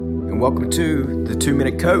welcome to the 2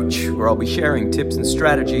 Minute Coach, where I'll be sharing tips and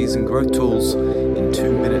strategies and growth tools in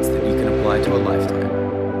 2 minutes that you can apply to a lifetime.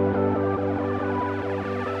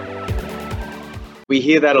 We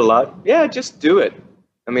hear that a lot. Yeah, just do it.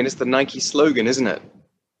 I mean, it's the Nike slogan, isn't it?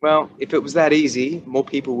 Well, if it was that easy, more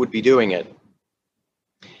people would be doing it.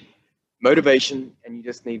 Motivation, and you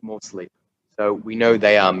just need more sleep. So we know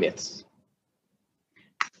they are myths.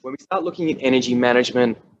 When we start looking at energy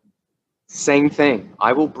management, same thing.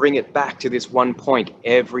 I will bring it back to this one point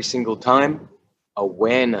every single time.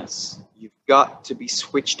 Awareness. You've got to be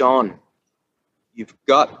switched on. You've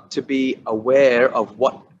got to be aware of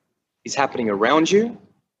what is happening around you,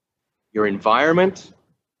 your environment.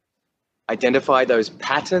 Identify those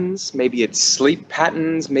patterns. Maybe it's sleep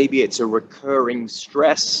patterns. Maybe it's a recurring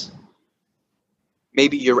stress.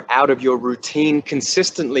 Maybe you're out of your routine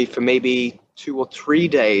consistently for maybe 2 or 3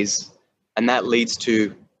 days, and that leads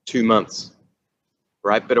to 2 months,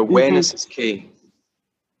 right? But awareness is key.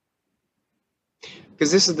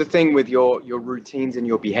 Because this is the thing with your routines and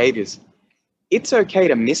your behaviors. It's okay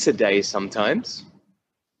to miss a day sometimes,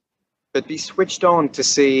 but be switched on to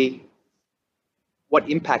see what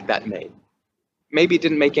impact that made. Maybe it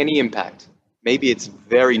didn't make any impact. Maybe it's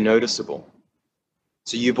very noticeable.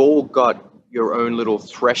 So you've all got your own little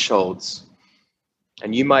thresholds.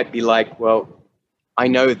 And you might be like, well, I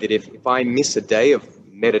know that if I miss a day of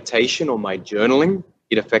meditation or my journaling,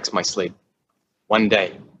 it affects my sleep. 1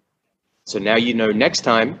 day. So now you know next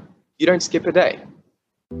time you don't skip a day.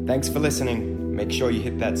 Thanks for listening. Make sure you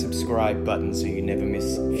hit that subscribe button so you never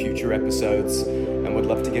miss future episodes. And would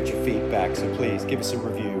love to get your feedback, so please give us a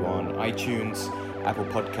review on iTunes, Apple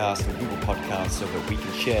Podcasts, and Google Podcasts so that we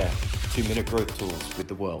can share 2 Minute growth tools with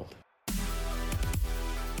the world.